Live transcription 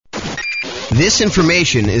This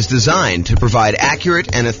information is designed to provide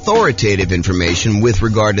accurate and authoritative information with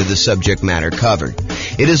regard to the subject matter covered.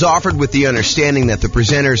 It is offered with the understanding that the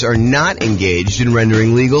presenters are not engaged in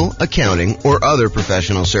rendering legal, accounting, or other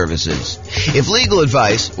professional services. If legal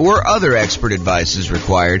advice or other expert advice is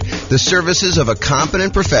required, the services of a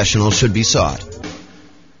competent professional should be sought.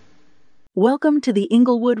 Welcome to the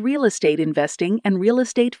Inglewood Real Estate Investing and Real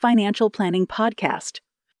Estate Financial Planning Podcast.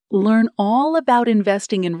 Learn all about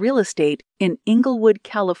investing in real estate in Inglewood,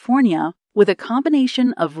 California, with a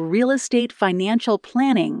combination of real estate financial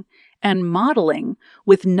planning and modeling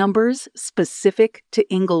with numbers specific to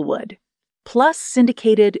Inglewood, plus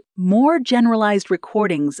syndicated, more generalized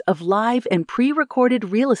recordings of live and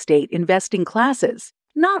pre-recorded real estate investing classes,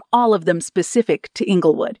 not all of them specific to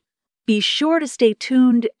Inglewood. Be sure to stay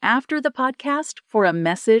tuned after the podcast for a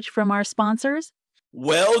message from our sponsors.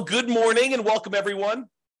 Well, good morning and welcome, everyone.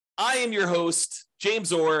 I am your host,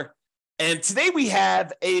 James Orr, and today we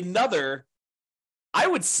have another, I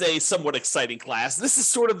would say, somewhat exciting class. This is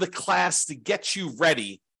sort of the class to get you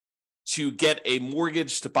ready to get a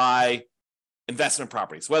mortgage to buy investment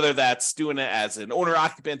properties, whether that's doing it as an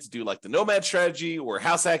owner-occupant to do like the nomad strategy or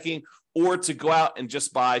house hacking, or to go out and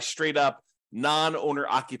just buy straight up non-owner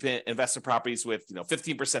occupant investment properties with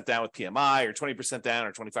 15% down with PMI, or 20% down,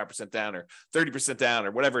 or 25% down, or 30% down,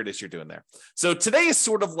 or whatever it is you're doing there. So today is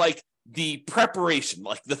sort of like the preparation,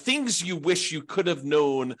 like the things you wish you could have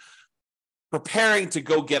known preparing to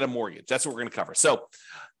go get a mortgage. That's what we're going to cover. So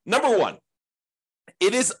number one,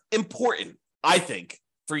 it is important, I think,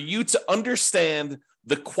 for you to understand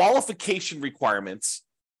the qualification requirements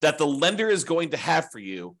that the lender is going to have for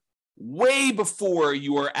you way before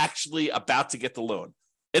you are actually about to get the loan.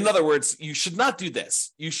 In other words, you should not do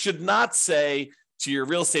this. You should not say to your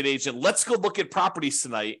real estate agent, let's go look at properties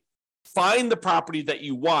tonight, find the property that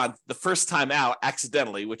you want the first time out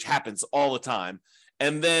accidentally, which happens all the time,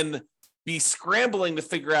 and then be scrambling to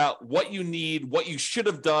figure out what you need, what you should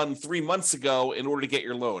have done 3 months ago in order to get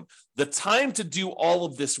your loan. The time to do all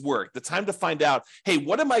of this work, the time to find out, hey,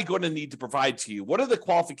 what am I going to need to provide to you? What are the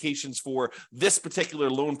qualifications for this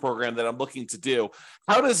particular loan program that I'm looking to do?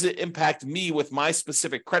 How does it impact me with my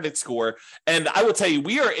specific credit score? And I will tell you,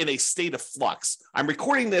 we are in a state of flux. I'm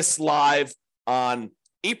recording this live on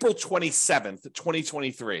April 27th,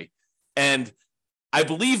 2023. And I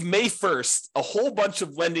believe May 1st, a whole bunch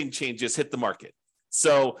of lending changes hit the market.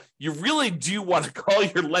 So you really do want to call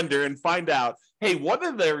your lender and find out, hey, what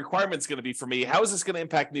are the requirements going to be for me? How is this going to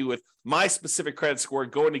impact me with my specific credit score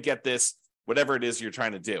going to get this, whatever it is you're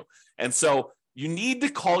trying to do? And so you need to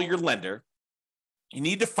call your lender. You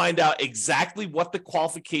need to find out exactly what the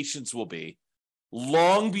qualifications will be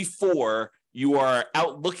long before you are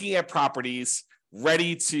out looking at properties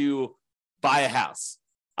ready to buy a house.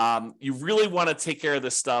 You really want to take care of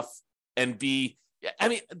this stuff and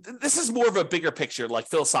this is more of a bigger picture, like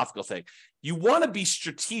philosophical thing. You want to be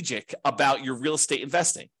strategic about your real estate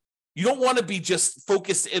investing. You don't want to be just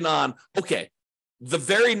focused in on, okay, the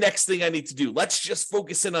very next thing I need to do, let's just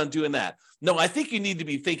focus in on doing that. No, I think you need to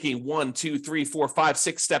be thinking 1, 2, 3, 4, 5,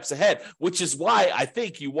 6 steps ahead, which is why I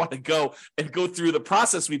think you want to go through the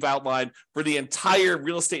process we've outlined for the entire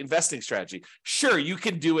real estate investing strategy. Sure, you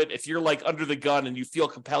can do it if you're like under the gun and you feel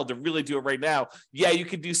compelled to really do it right now. Yeah, you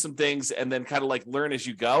can do some things and then kind of like learn as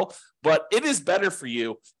you go. But it is better for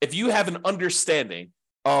you if you have an understanding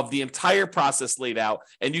of the entire process laid out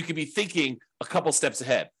and you can be thinking a couple steps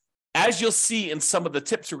ahead. As you'll see in some of the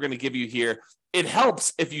tips we're going to give you here, it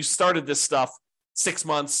helps if you started this stuff 6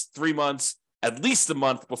 months, 3 months, at least a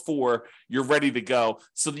month before you're ready to go,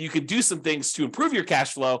 so that you can do some things to improve your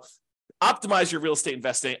cash flow, optimize your real estate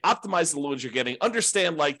investing, optimize the loans you're getting,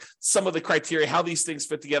 understand like some of the criteria, how these things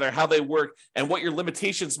fit together, how they work, and what your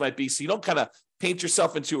limitations might be, so you don't kind of paint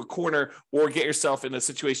yourself into a corner or get yourself in a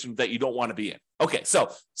situation that you don't want to be in. Okay, so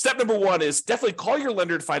step number one is definitely call your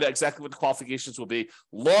lender to find out exactly what the qualifications will be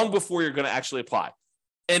long before you're going to actually apply.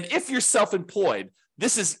 And if you're self-employed,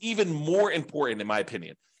 this is even more important, in my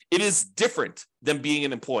opinion. It is different than being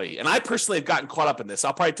an employee. And I personally have gotten caught up in this.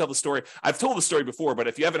 I'll probably tell the story. I've told the story before, but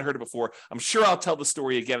if you haven't heard it before, I'm sure I'll tell the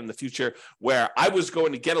story again in the future, where I was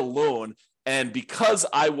going to get a loan. And because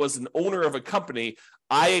I was an owner of a company,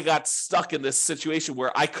 I got stuck in this situation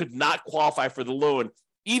where I could not qualify for the loan,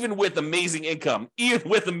 even with amazing income, even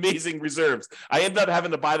with amazing reserves. I ended up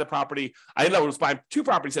having to buy the property. I ended up buying 2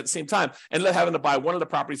 properties at the same time. I ended up having to buy one of the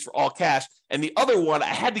properties for all cash. And the other one, I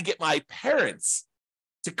had to get my parents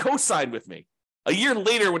to co-sign with me. A year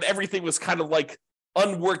later, when everything was kind of like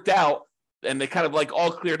unworked out and they kind of like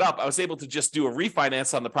all cleared up, I was able to just do a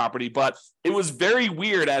refinance on the property. But it was very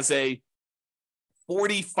weird as a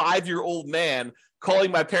 45-year-old man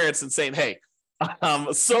calling my parents and saying, hey,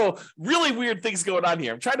 so really weird things going on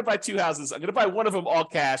here. I'm trying to buy 2 houses. I'm going to buy one of them all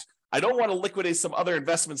cash. I don't want to liquidate some other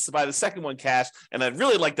investments to buy the second one cash, and I'd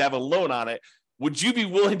really like to have a loan on it. Would you be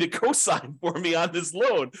willing to co-sign for me on this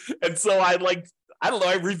loan? And so I don't know,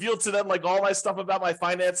 I revealed to them like all my stuff about my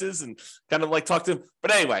finances and kind of like talk to them.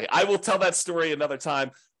 But anyway, I will tell that story another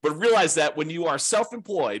time. But realize that when you are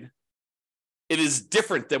self-employed, it is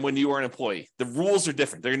different than when you are an employee. The rules are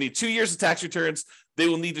different. They're going to need 2 years of tax returns. They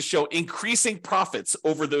will need to show increasing profits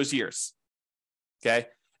over those years. Okay.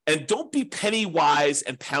 And don't be penny wise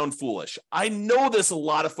and pound foolish. I know there's a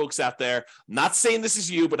lot of folks out there, I'm not saying this is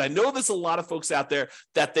you, but I know there's a lot of folks out there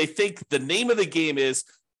that they think the name of the game is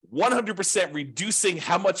 100% reducing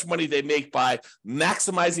how much money they make by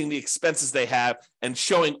maximizing the expenses they have and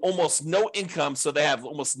showing almost no income, so they have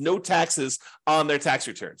almost no taxes on their tax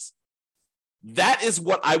returns. That is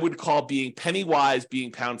what I would call being penny wise,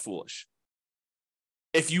 being pound foolish.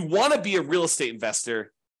 If you want to be a real estate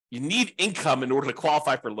investor, you need income in order to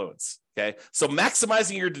qualify for loans, okay? So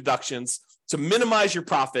maximizing your deductions to minimize your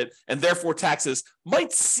profit and therefore taxes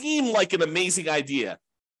might seem like an amazing idea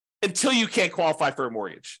until you can't qualify for a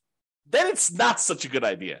mortgage. Then it's not such a good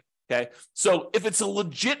idea, okay? So if it's a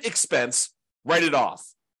legit expense, write it off.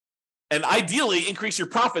 And ideally, increase your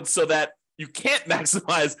profits so that you can't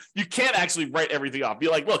maximize, you can't actually write everything off. Be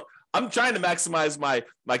like, look, I'm trying to maximize my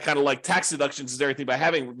kind of like tax deductions and everything by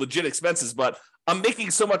having legit expenses, but I'm making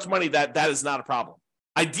so much money that is not a problem.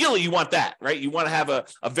 Ideally, you want that, right? You want to have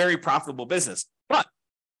a very profitable business, but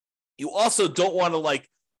you also don't want to like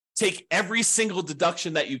take every single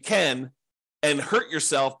deduction that you can and hurt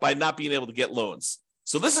yourself by not being able to get loans.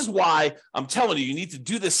 So this is why I'm telling you, you need to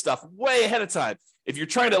do this stuff way ahead of time. If you're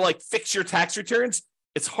trying to like fix your tax returns,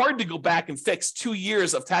 it's hard to go back and fix 2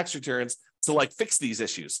 years of tax returns to like fix these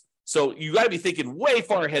issues. So you got to be thinking way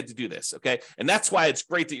far ahead to do this, okay? And that's why it's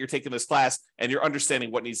great that you're taking this class and you're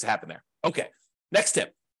understanding what needs to happen there. Okay, next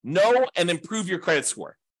tip, know and improve your credit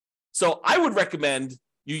score. So I would recommend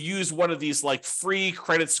you use one of these like free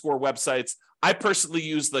credit score websites. I personally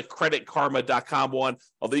use the creditkarma.com one,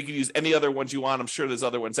 although you can use any other ones you want. I'm sure there's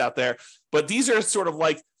other ones out there. But these are sort of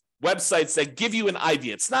like websites that give you an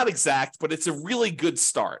idea. It's not exact, but it's a really good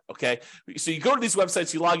start, okay? So you go to these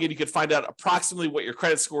websites, you log in, you can find out approximately what your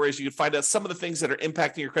credit score is. You can find out some of the things that are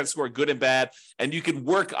impacting your credit score, good and bad, and you can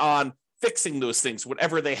work on fixing those things,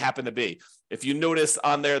 whatever they happen to be. If you notice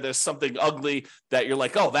on there's something ugly that you're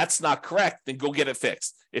like, oh, that's not correct, then go get it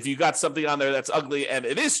fixed. If you got something on there that's ugly and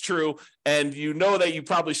it is true, and you know that you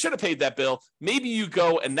probably should have paid that bill, maybe you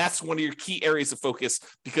go and that's one of your key areas of focus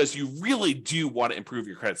because you really do want to improve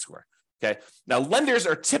your credit score, okay? Now, lenders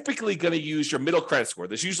are typically going to use your middle credit score.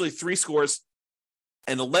 There's usually 3 scores.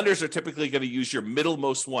 And the lenders are typically going to use your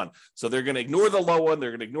middlemost one. So they're going to ignore the low one, they're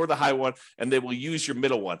going to ignore the high one, and they will use your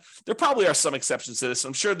middle one. There probably are some exceptions to this.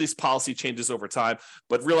 I'm sure these policy changes over time,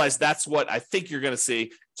 but realize that's what I think you're going to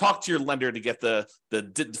see. Talk to your lender to get the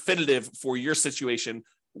definitive for your situation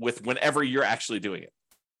with whenever you're actually doing it.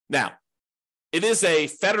 Now, it is a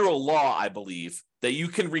federal law, I believe, that you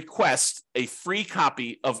can request a free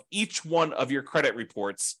copy of each one of your credit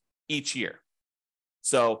reports each year.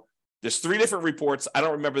 So there's 3 different reports. I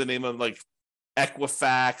don't remember the name of them, like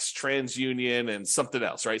Equifax, TransUnion, and something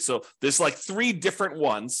else, right? So there's like 3 different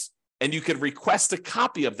ones, and you can request a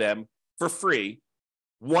copy of them for free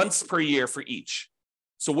once per year for each.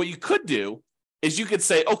 So what you could do is you could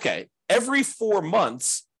say, okay, every 4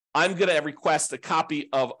 months, I'm going to request a copy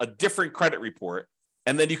of a different credit report,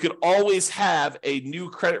 and then you could always have a new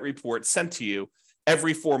credit report sent to you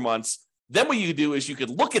every 4 months. Then what you do is you could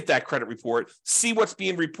look at that credit report, see what's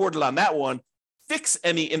being reported on that one, fix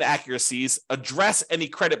any inaccuracies, address any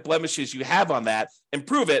credit blemishes you have on that,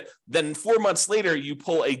 improve it. Then 4 months later, you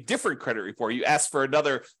pull a different credit report. You ask for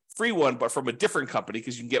another free one, but from a different company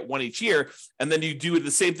because you can get one each year. And then you do the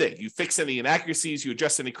same thing. You fix any inaccuracies, you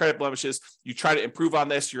address any credit blemishes, you try to improve on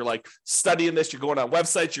this. You're like studying this, you're going on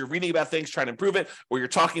websites, you're reading about things, trying to improve it, or you're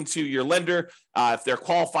talking to your lender if they're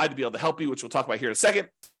qualified to be able to help you, which we'll talk about here in a second.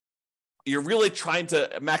 You're really trying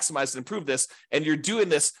to maximize and improve this, and you're doing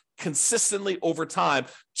this consistently over time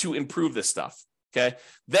to improve this stuff, okay?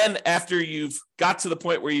 Then after you've got to the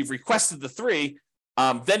point where you've requested the 3,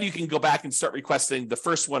 then you can go back and start requesting the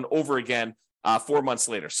first one over again 4 months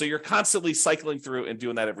later. So you're constantly cycling through and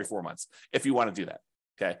doing that every 4 months if you want to do that,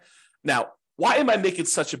 okay? Now, why am I making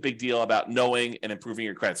such a big deal about knowing and improving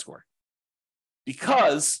your credit score?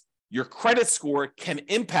 Because your credit score can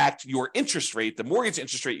impact your interest rate, the mortgage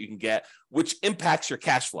interest rate you can get, which impacts your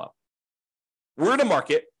cash flow. We're in a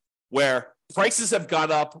market where prices have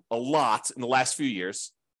gone up a lot in the last few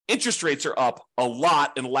years. Interest rates are up a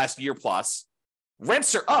lot in the last year plus.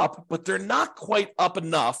 Rents are up, but they're not quite up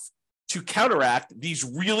enough to counteract these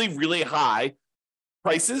really, really high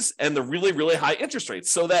prices and the really, really high interest rates,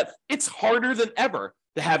 so that it's harder than ever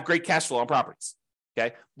to have great cash flow on properties.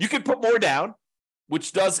 Okay. You can put more down,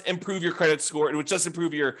 which does improve your credit score, and which does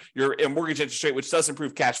improve your mortgage interest rate, which does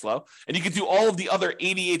improve cash flow. And you can do all of the other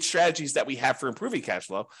 88 strategies that we have for improving cash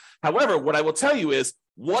flow. However, what I will tell you is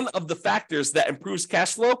one of the factors that improves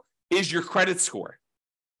cash flow is your credit score.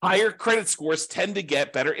 Higher credit scores tend to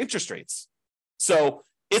get better interest rates. So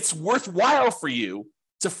it's worthwhile for you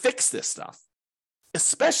to fix this stuff,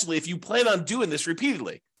 especially if you plan on doing this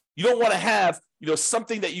repeatedly. You don't want to have,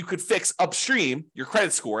 something that you could fix upstream, your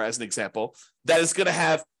credit score as an example, that is going to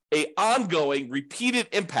have an ongoing repeated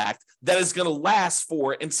impact that is going to last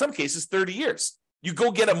for, in some cases, 30 years. You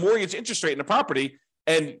go get a mortgage interest rate in a property,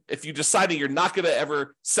 and if you decide that you're not going to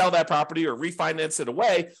ever sell that property or refinance it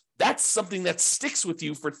away, that's something that sticks with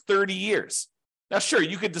you for 30 years. Now, sure,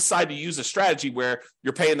 you could decide to use a strategy where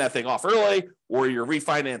you're paying that thing off early, or you're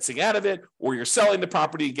refinancing out of it, or you're selling the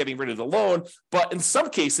property and getting rid of the loan. But in some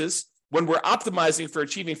cases, when we're optimizing for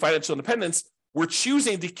achieving financial independence, we're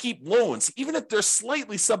choosing to keep loans, even if they're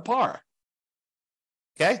slightly subpar.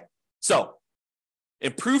 Okay? So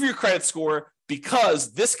improve your credit score,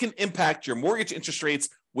 because this can impact your mortgage interest rates,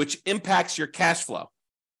 which impacts your cash flow.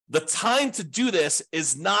 The time to do this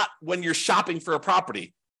is not when you're shopping for a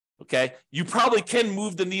property. Okay, you probably can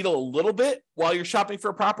move the needle a little bit while you're shopping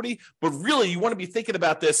for a property, but really you want to be thinking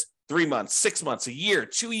about this 3 months, 6 months, a year,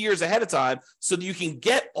 2 years ahead of time, so that you can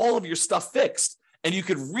get all of your stuff fixed and you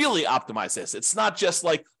can really optimize this. It's not just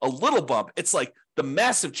like a little bump, it's like the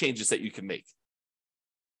massive changes that you can make.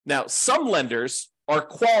 Now, some lenders are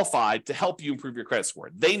qualified to help you improve your credit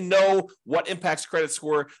score. They know what impacts credit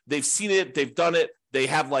score. They've seen it, they've done it. They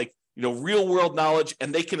have real world knowledge,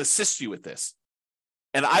 and they can assist you with this.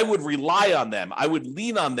 And I would rely on them. I would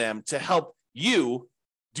lean on them to help you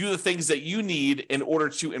do the things that you need in order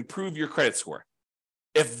to improve your credit score.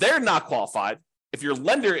 If they're not qualified, if your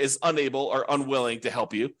lender is unable or unwilling to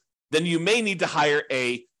help you, then you may need to hire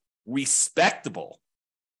a respectable,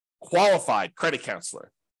 qualified credit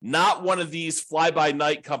counselor, not one of these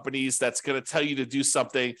fly-by-night companies that's going to tell you to do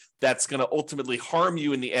something that's going to ultimately harm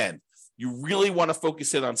you in the end. You really want to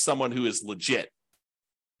focus in on someone who is legit.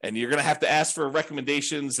 And you're going to have to ask for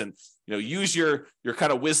recommendations and use your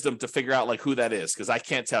kind of wisdom to figure out who that is, because I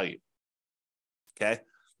can't tell you. Okay.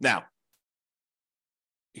 Now,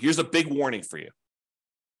 here's a big warning for you.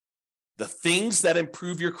 The things that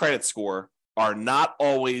improve your credit score are not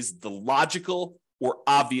always the logical or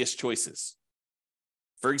obvious choices.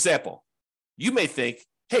 For example, you may think,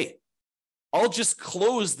 hey, I'll just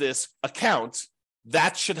close this account.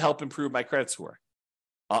 That should help improve my credit score.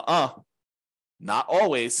 Not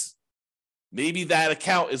always. Maybe that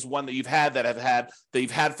account is one that you've had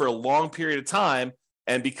for a long period of time,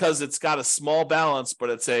 and because it's got a small balance, but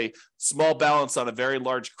it's a small balance on a very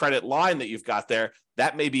large credit line that you've got there,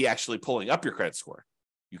 that may be actually pulling up your credit score.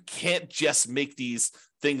 You can't just make these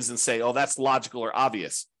things and say, oh, that's logical or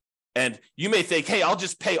obvious. And you may think, hey, I'll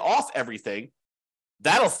just pay off everything.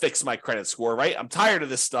 That'll fix my credit score, right? I'm tired of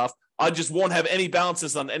this stuff. I just won't have any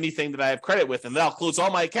balances on anything that I have credit with, and then I'll close all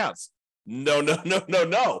my accounts. No.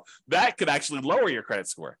 That could actually lower your credit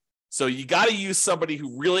score. So you got to use somebody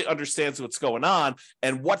who really understands what's going on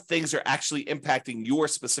and what things are actually impacting your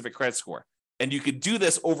specific credit score. And you could do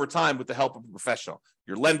this over time with the help of a professional,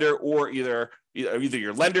 your lender, or either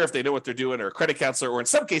your lender if they know what they're doing, or a credit counselor, or in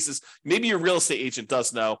some cases, maybe your real estate agent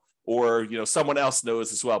does know, or someone else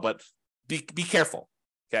knows as well. But be careful.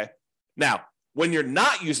 Okay. Now, when you're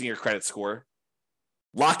not using your credit score,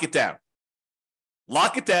 lock it down.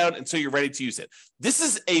 Lock it down until you're ready to use it. This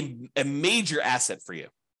is a major asset for you.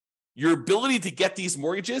 Your ability to get these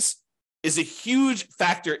mortgages is a huge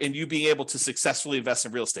factor in you being able to successfully invest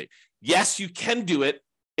in real estate. Yes, you can do it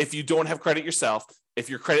if you don't have credit yourself, if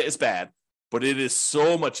your credit is bad, but it is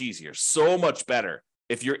so much easier, so much better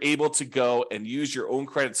if you're able to go and use your own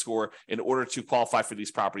credit score in order to qualify for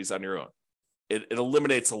these properties on your own. It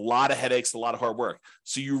eliminates a lot of headaches, a lot of hard work.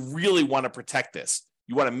 So you really want to protect this.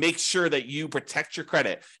 You want to make sure that you protect your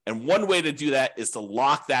credit. And one way to do that is to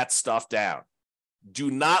lock that stuff down.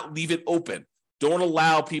 Do not leave it open. Don't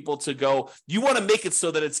allow people to go. You want to make it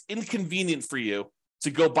so that it's inconvenient for you to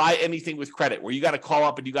go buy anything with credit, where you got to call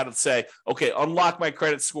up and you got to say, okay, unlock my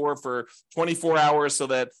credit score for 24 hours so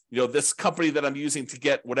that, this company that I'm using to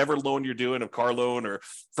get whatever loan you're doing, a car loan or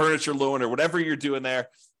furniture loan or whatever you're doing there,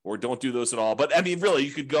 or don't do those at all. But I mean, really,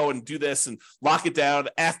 you could go and do this and lock it down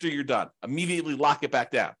after you're done. Immediately lock it back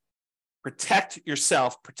down. Protect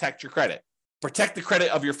yourself, protect your credit, protect the credit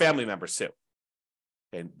of your family members too.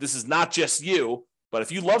 And this is not just you, But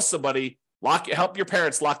if you love somebody, help your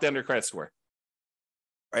parents lock down their credit score,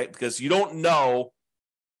 right? Because you don't know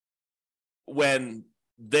when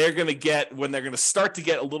they're going to start to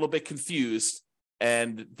get a little bit confused,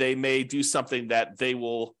 and they may do something that they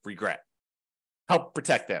will regret. Help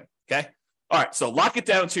protect them, okay? All right, so lock it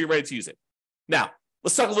down until you're ready to use it. Now,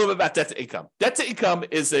 let's talk a little bit about debt to income. Debt to income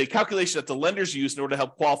is a calculation that the lenders use in order to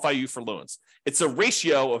help qualify you for loans. It's a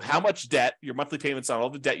ratio of how much debt, your monthly payments on all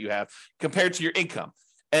the debt you have, compared to your income.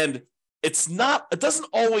 And it doesn't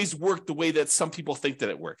always work the way that some people think that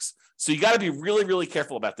it works. So you got to be really, really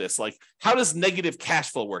careful about this. Like, how does negative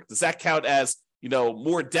cash flow work? Does that count as,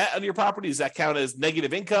 more debt on your property? Does that count as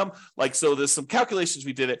negative income? So there's some calculations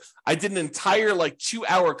we did it. I did an entire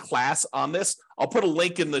 2-hour class on this. I'll put a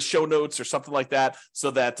link in the show notes or something like that so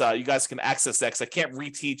that you guys can access that, because I can't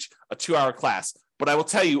reteach a 2-hour class. But I will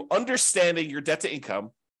tell you, understanding your debt to income,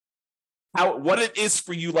 what it is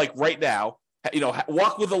for you right now,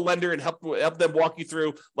 walk with a lender and help them walk you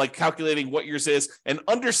through calculating what yours is, and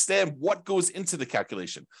understand what goes into the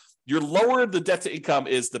calculation. Your lower the debt to income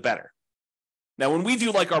is, the better. Now, when we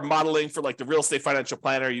do our modeling for the real estate financial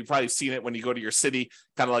planner, you've probably seen it when you go to your city,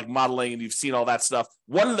 kind of modeling, and you've seen all that stuff.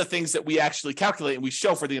 One of the things that we actually calculate and we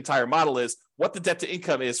show for the entire model is what the debt to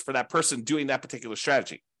income is for that person doing that particular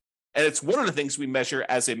strategy. And it's one of the things we measure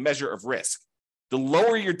as a measure of risk. The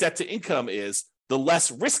lower your debt to income is, the less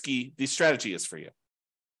risky the strategy is for you.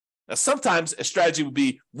 Now, sometimes a strategy would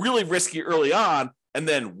be really risky early on and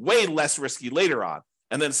then way less risky later on.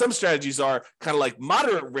 And then some strategies are kind of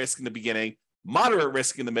moderate risk in the beginning, moderate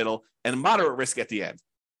risk in the middle, and moderate risk at the end.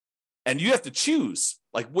 And you have to choose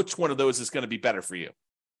which one of those is going to be better for you.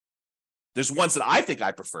 There's ones that I think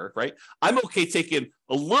I prefer, right? I'm okay taking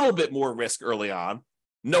a little bit more risk early on,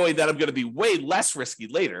 knowing that I'm going to be way less risky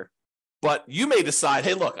later. But you may decide,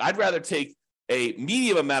 hey, look, I'd rather take a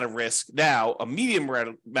medium amount of risk now, a medium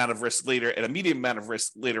amount of risk later, and a medium amount of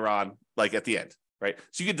risk later on, at the end, right?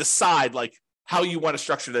 So you can decide how you want to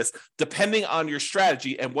structure this depending on your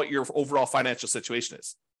strategy and what your overall financial situation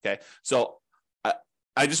is, okay? So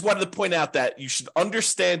I just wanted to point out that you should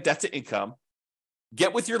understand debt to income,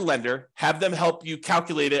 get with your lender, have them help you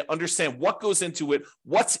calculate it, understand what goes into it,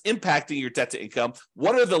 what's impacting your debt to income,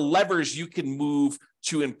 what are the levers you can move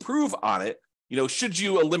to improve on it. Should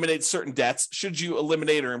you eliminate certain debts? Should you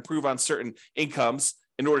eliminate or improve on certain incomes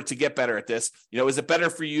in order to get better at this? Is it better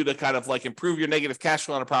for you to kind of improve your negative cash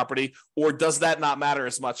flow on a property, or does that not matter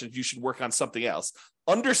as much and you should work on something else?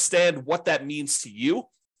 Understand what that means to you,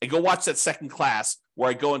 and go watch that second class where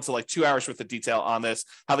I go into 2 hours worth of detail on this,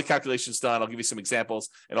 how the calculation is done. I'll give you some examples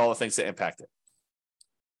and all the things that impact it.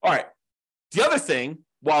 All right. The other thing,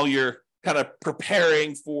 while you're kind of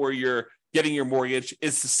preparing for getting your mortgage,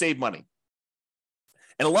 is to save money.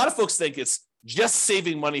 And a lot of folks think it's just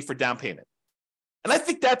saving money for down payment. And I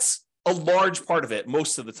think that's a large part of it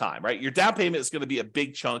most of the time, right? Your down payment is going to be a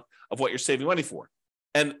big chunk of what you're saving money for.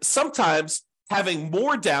 And sometimes having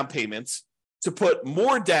more down payments to put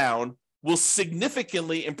more down will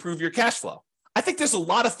significantly improve your cash flow. I think there's a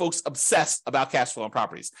lot of folks obsessed about cash flow on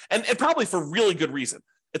properties, and probably for really good reason.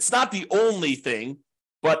 It's not the only thing,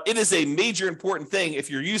 but it is a major important thing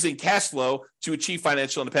if you're using cash flow to achieve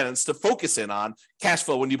financial independence, to focus in on cash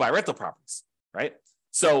flow when you buy rental properties, right?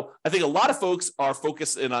 So I think a lot of folks are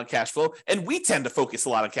focused in on cash flow, and we tend to focus a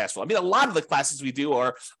lot on cash flow. I mean, a lot of the classes we do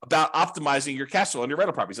are about optimizing your cash flow on your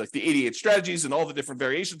rental properties, like the 88 strategies and all the different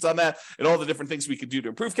variations on that and all the different things we could do to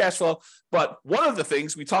improve cash flow. But one of the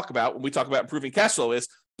things we talk about when we talk about improving cash flow is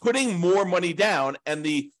putting more money down and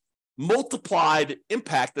the multiplied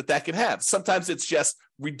impact that can have. Sometimes it's just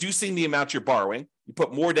reducing the amount you're borrowing. You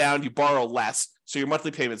put more down, you borrow less, so your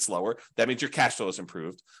monthly payment's lower. That means your cash flow is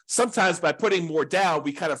improved. Sometimes by putting more down,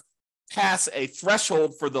 we kind of pass a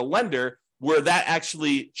threshold for the lender where that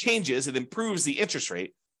actually changes and improves the interest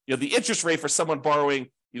rate. The interest rate for someone borrowing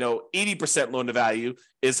 80% loan to value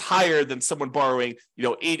is higher than someone borrowing, a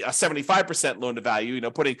 75% loan to value,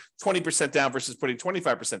 putting 20% down versus putting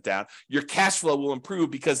 25% down. Your cash flow will improve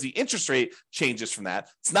because the interest rate changes from that.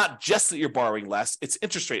 It's not just that you're borrowing less, it's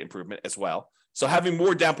interest rate improvement as well. So having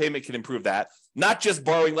more down payment can improve that. Not just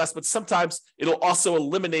borrowing less, but sometimes it'll also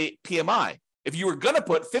eliminate PMI. If you were going to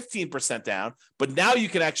put 15% down, but now you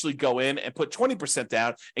can actually go in and put 20%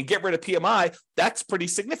 down and get rid of PMI, that's pretty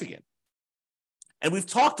significant. And we've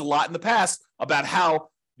talked a lot in the past about how,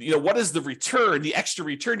 what is the return, the extra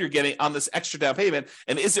return you're getting on this extra down payment,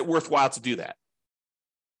 and is it worthwhile to do that?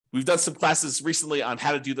 We've done some classes recently on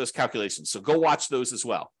how to do those calculations, so go watch those as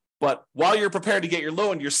well. But while you're prepared to get your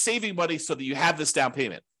loan, you're saving money so that you have this down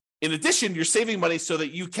payment. In addition, you're saving money so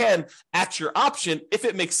that you can, at your option, if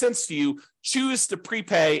it makes sense to you, choose to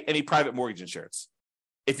prepay any private mortgage insurance.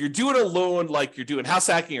 if you're doing a loan like you're doing house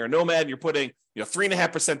hacking or Nomad, and you're putting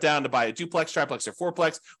 3.5% down to buy a duplex, triplex, or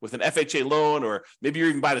fourplex with an FHA loan, or maybe you're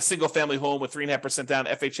even buying a single family home with 3.5% down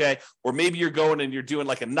FHA, or maybe you're going and you're doing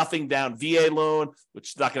like a nothing down VA loan,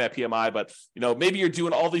 which is not going to have PMI, but maybe you're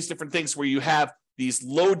doing all these different things where you have these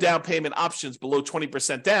low down payment options below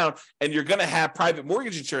 20% down, and you're going to have private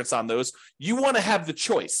mortgage insurance on those. You want to have the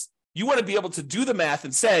choice. You want to be able to do the math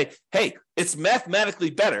and say, hey, it's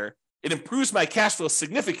mathematically better. It improves my cash flow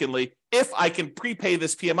significantly if I can prepay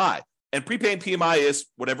this PMI. And prepaying PMI is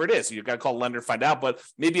whatever it is. You've got to call a lender and find out, but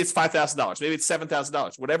maybe it's $5,000, maybe it's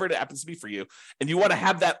 $7,000, whatever it happens to be for you. And you want to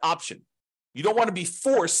have that option. You don't want to be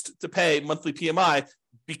forced to pay monthly PMI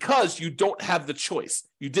because you don't have the choice.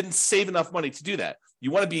 You didn't save enough money to do that.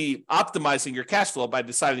 You want to be optimizing your cash flow by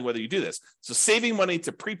deciding whether you do this. So saving money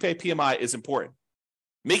to prepay PMI is important.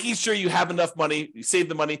 Making sure you have enough money, you save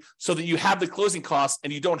the money so that you have the closing costs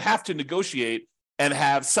and you don't have to negotiate and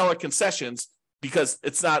have seller concessions, because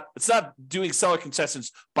it's not doing seller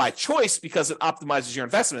concessions by choice because it optimizes your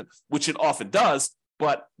investment, which it often does,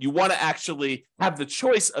 but you want to actually have the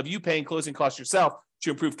choice of you paying closing costs yourself to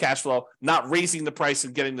improve cash flow, not raising the price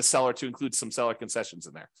and getting the seller to include some seller concessions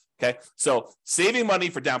in there, okay? So saving money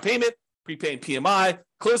for down payment, prepaying PMI,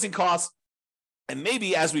 closing costs, and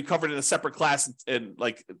maybe, as we covered in a separate class and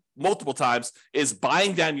like multiple times, is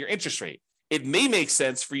buying down your interest rate. It may make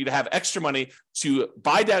sense for you to have extra money to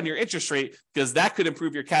buy down your interest rate because that could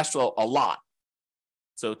improve your cash flow a lot.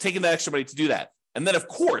 So taking that extra money to do that. And then, of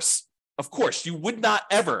course, you would not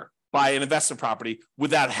ever buy an investment property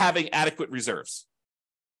without having adequate reserves.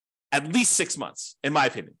 At least 6 months, in my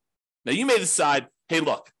opinion. Now, you may decide, hey,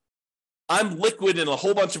 look, I'm liquid in a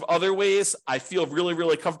whole bunch of other ways. I feel really,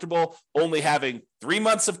 really comfortable only having 3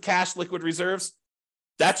 months of cash liquid reserves.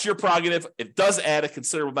 That's your prerogative. It does add a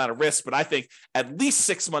considerable amount of risk, but I think at least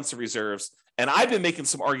 6 months of reserves. And I've been making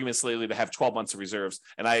some arguments lately to have 12 months of reserves.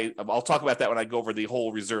 And I'll talk about that when I go over the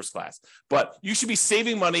whole reserves class. But you should be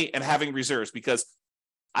saving money and having reserves because,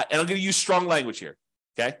 and I'm going to use strong language here,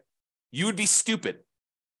 okay? You would be stupid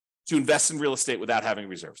to invest in real estate without having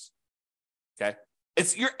reserves, okay?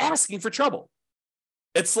 You're asking for trouble.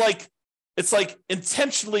 It's like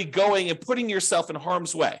intentionally going and putting yourself in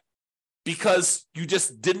harm's way, because you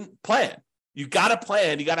just didn't plan. You got to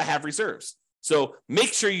plan. You got to have reserves. So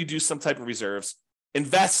make sure you do some type of reserves,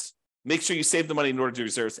 invest, make sure you save the money in order to do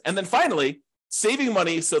reserves. And then finally, saving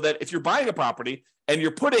money so that if you're buying a property and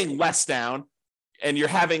you're putting less down and you're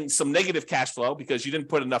having some negative cash flow because you didn't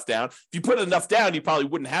put enough down. If you put enough down, you probably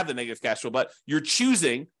wouldn't have the negative cash flow, but you're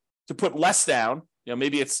choosing to put less down.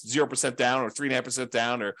 Maybe it's 0% down or 3.5%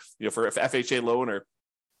 down, or, for an FHA loan, or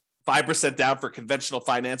 5% down for conventional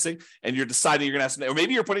financing, and you're deciding you're going to have some, or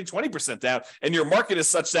maybe you're putting 20% down and your market is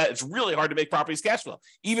such that it's really hard to make properties cash flow,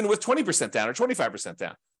 even with 20% down or 25%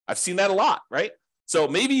 down. I've seen that a lot, right? So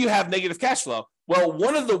maybe you have negative cash flow. Well,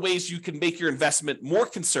 one of the ways you can make your investment more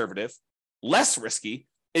conservative, less risky,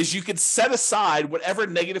 is you can set aside whatever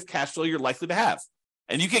negative cash flow you're likely to have.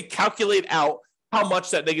 And you can calculate out how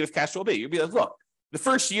much that negative cash flow will be. You'll be like, look, the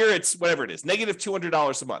first year it's whatever it is, negative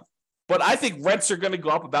 $200 a month. But I think rents are going to go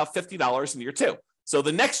up about $50 in year two. So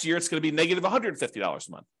the next year, it's going to be negative $150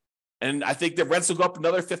 a month. And I think the rents will go up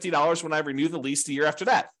another $50 when I renew the lease the year after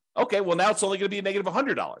that. Okay, well, now it's only going to be a negative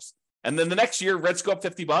 $100. And then the next year, rents go up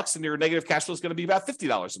 $50 and your negative cash flow is going to be about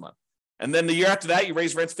 $50 a month. And then the year after that, you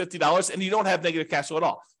raise rents $50 and you don't have negative cash flow at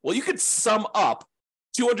all. Well, you could sum up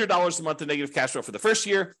 $200 a month in negative cash flow for the first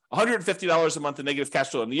year, $150 a month in negative cash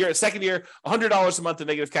flow in the second year, $100 a month in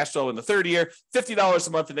negative cash flow in the third year, $50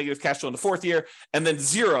 a month in negative cash flow in the fourth year, and then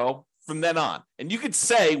zero from then on. And you could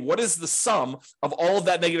say, what is the sum of all of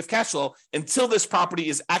that negative cash flow until this property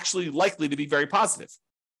is actually likely to be very positive?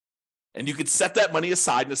 And you could set that money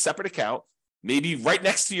aside in a separate account, maybe right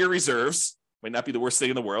next to your reserves, might not be the worst thing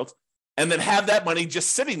in the world, and then have that money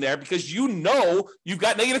just sitting there because you've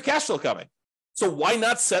got negative cash flow coming. So why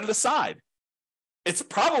not set it aside? It's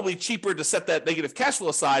probably cheaper to set that negative cash flow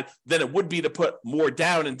aside than it would be to put more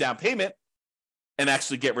down in down payment and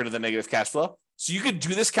actually get rid of the negative cash flow. So you could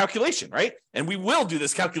do this calculation, right? And we will do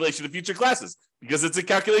this calculation in future classes because it's a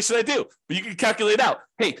calculation I do. But you can calculate out,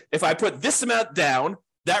 hey, if I put this amount down,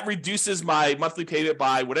 that reduces my monthly payment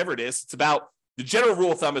by whatever it is. It's about, the general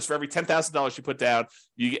rule of thumb is for every $10,000 you put down,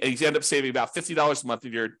 you end up saving about $50 a month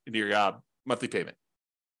in your monthly payment.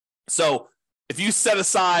 So if you set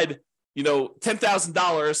aside,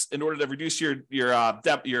 $10,000 in order to reduce your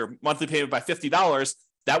monthly payment by $50,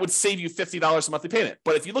 that would save you $50 a monthly payment.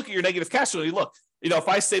 But if you look at your negative cash flow, if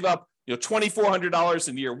I save up $2,400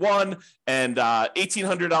 in year one, and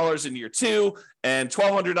 $1,800 in year two, and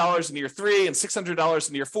 $1,200 in year three, and $600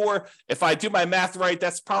 in year four. If I do my math right,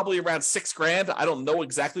 that's probably around $6,000. I don't know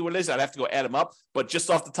exactly what it is. I'd have to go add them up, but just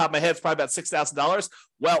off the top of my head, it's probably about $6,000.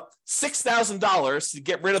 Well, $6,000 to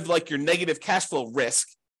get rid of like your negative cash flow risk,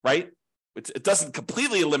 right? It doesn't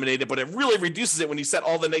completely eliminate it, but it really reduces it when you set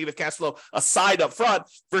all the negative cash flow aside up front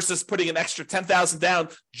versus putting an extra $10,000 down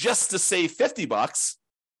just to save $50.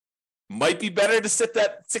 Might be better to set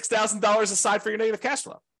that $6,000 aside for your negative cash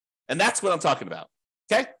flow. And that's what I'm talking about.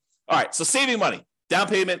 Okay. All right. So saving money, down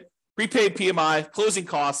payment, prepaid PMI, closing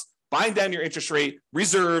costs, buying down your interest rate,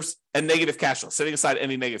 reserves, and negative cash flow, setting aside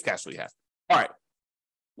any negative cash flow you have. All right.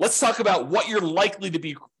 Let's talk about what you're likely to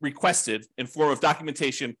be requested in form of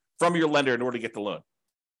documentation from your lender in order to get the loan.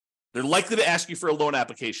 They're likely to ask you for a loan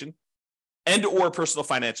application and or a personal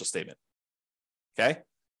financial statement. Okay.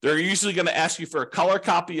 They're usually going to ask you for a color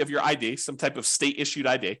copy of your ID, some type of state-issued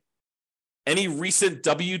ID, any recent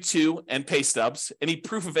W-2 and pay stubs, any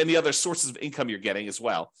proof of any other sources of income you're getting as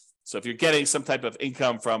well. So if you're getting some type of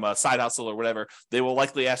income from a side hustle or whatever, they will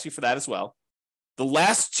likely ask you for that as well. The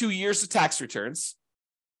last 2 years of tax returns.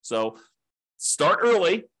 So start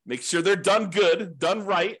early, make sure they're done good, done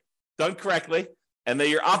right, done correctly, and that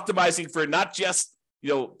you're optimizing for not just,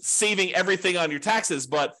 saving everything on your taxes,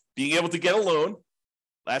 but being able to get a loan.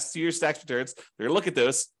 Last 2 years tax returns, they're going to look at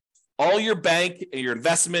those. All your bank, your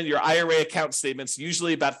investment, your IRA account statements,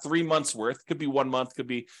 usually about 3 months worth. Could be 1 month, could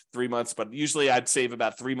be 3 months, but usually I'd save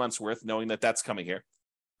about 3 months worth knowing that that's coming here.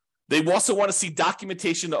 They also want to see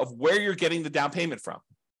documentation of where you're getting the down payment from.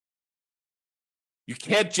 You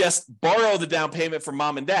can't just borrow the down payment from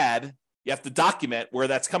mom and dad. You have to document where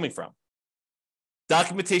that's coming from.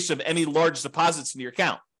 Documentation of any large deposits in your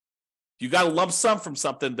account. If you got a lump sum from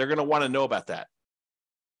something, they're going to want to know about that.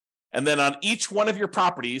 And then on each one of your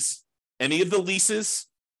properties, any of the leases,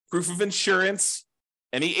 proof of insurance,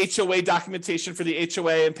 any HOA documentation for the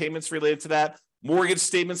HOA and payments related to that, mortgage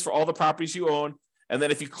statements for all the properties you own. And then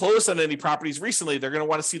if you closed on any properties recently, they're going to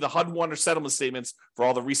want to see the HUD-1 or settlement statements for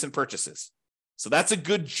all the recent purchases. So that's a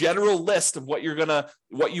good general list of what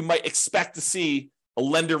you might expect to see a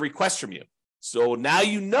lender request from you. So now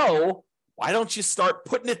why don't you start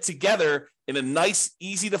putting it together in a nice,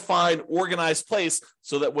 easy to find, organized place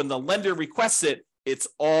so that when the lender requests it, it's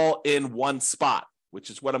all in one spot, which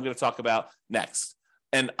is what I'm going to talk about next.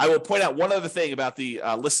 And I will point out one other thing about the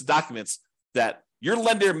list of documents, that your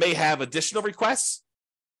lender may have additional requests.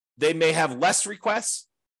 They may have less requests.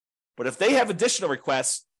 But if they have additional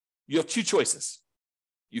requests, you have two choices.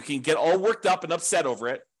 You can get all worked up and upset over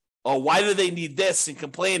it. Oh, why do they need this, and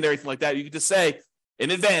complain and everything like that? You can just say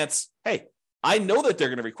in advance, hey, I know that they're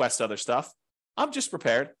going to request other stuff. I'm just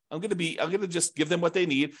prepared. I'm going to just give them what they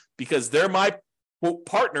need because they're my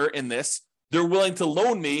partner in this. They're willing to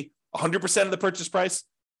loan me 100% of the purchase price,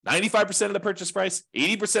 95% of the purchase price,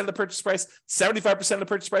 80% of the purchase price, 75% of the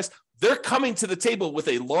purchase price. They're coming to the table with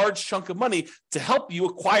a large chunk of money to help you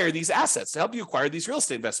acquire these assets, to help you acquire these real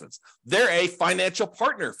estate investments. They're a financial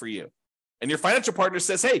partner for you. And your financial partner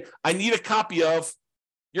says, hey, I need a copy of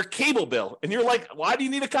your cable bill. And you're like, why do you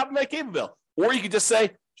need a copy of my cable bill? Or you could just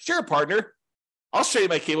say, sure, partner, I'll show you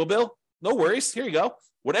my cable bill. No worries. Here you go.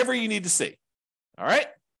 Whatever you need to see. All right.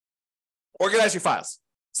 Organize your files.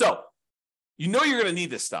 So you're going to need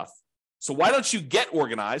this stuff. So why don't you get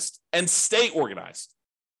organized and stay organized?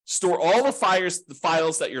 Store all the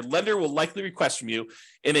files that your lender will likely request from you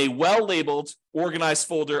in a well-labeled, organized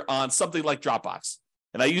folder on something like Dropbox.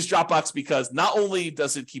 And I use Dropbox because not only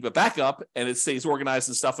does it keep a backup and it stays organized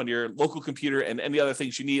and stuff on your local computer and any other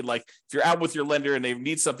things you need, like if you're out with your lender and they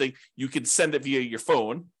need something, you can send it via your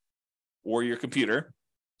phone or your computer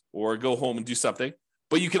or go home and do something.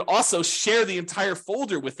 But you can also share the entire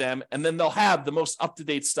folder with them, and then they'll have the most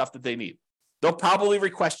up-to-date stuff that they need. They'll probably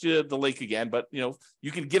request you the link again, but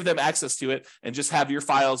you can give them access to it and just have your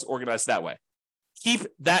files organized that way. Keep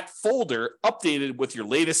that folder updated with your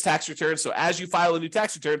latest tax return. So as you file a new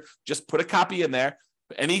tax return, just put a copy in there.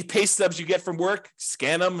 Any pay stubs you get from work,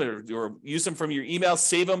 scan them or use them from your email,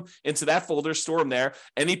 save them into that folder, store them there.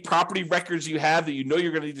 Any property records you have that you're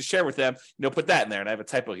going to need to share with them, put that in there. And I have a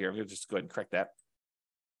typo here. I'm going to just go ahead and correct that.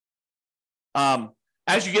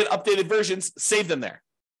 As you get updated versions, save them there.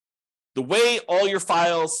 That way all your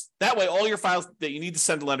files that you need to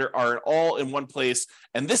send to lender are all in one place.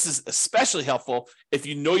 And this is especially helpful if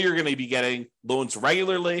you're going to be getting loans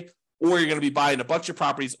regularly, or you're going to be buying a bunch of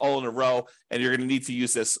properties all in a row, and you're going to need to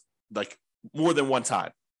use this like more than one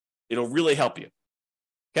time. It'll really help you.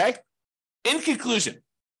 Okay? In conclusion,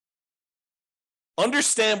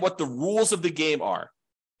 understand what the rules of the game are.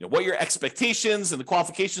 what your expectations and the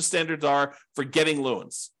qualification standards are for getting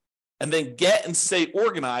loans. And then get and stay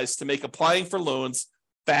organized to make applying for loans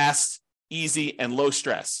fast, easy, and low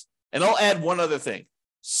stress. And I'll add one other thing.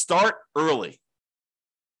 Start early.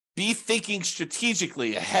 Be thinking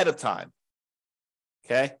strategically ahead of time.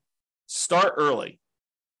 Okay? Start early.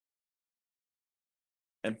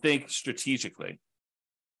 And think strategically.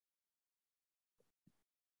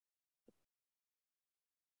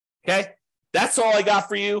 Okay? That's all I got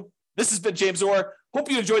for you. This has been James Orr.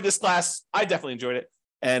 Hope you enjoyed this class. I definitely enjoyed it.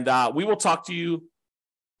 And we will talk to you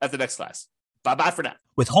at the next class. Bye-bye for now.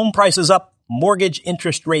 With home prices up, mortgage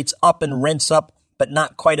interest rates up, and rents up, but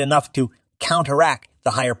not quite enough to counteract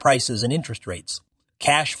the higher prices and interest rates,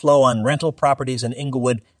 cash flow on rental properties in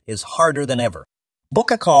Inglewood is harder than ever.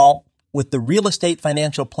 Book a call with the Real Estate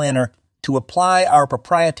Financial Planner to apply our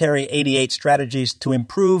proprietary 88 strategies to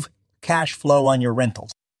improve cash flow on your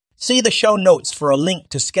rentals. See the show notes for a link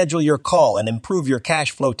to schedule your call and improve your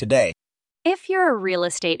cash flow today. If you're a real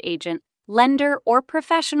estate agent, lender, or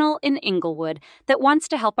professional in Inglewood that wants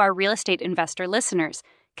to help our real estate investor listeners,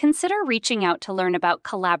 consider reaching out to learn about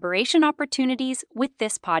collaboration opportunities with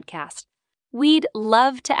this podcast. We'd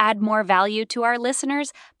love to add more value to our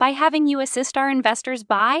listeners by having you assist our investors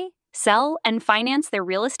buy, sell, and finance their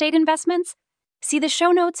real estate investments. See the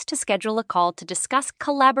show notes to schedule a call to discuss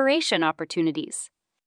collaboration opportunities.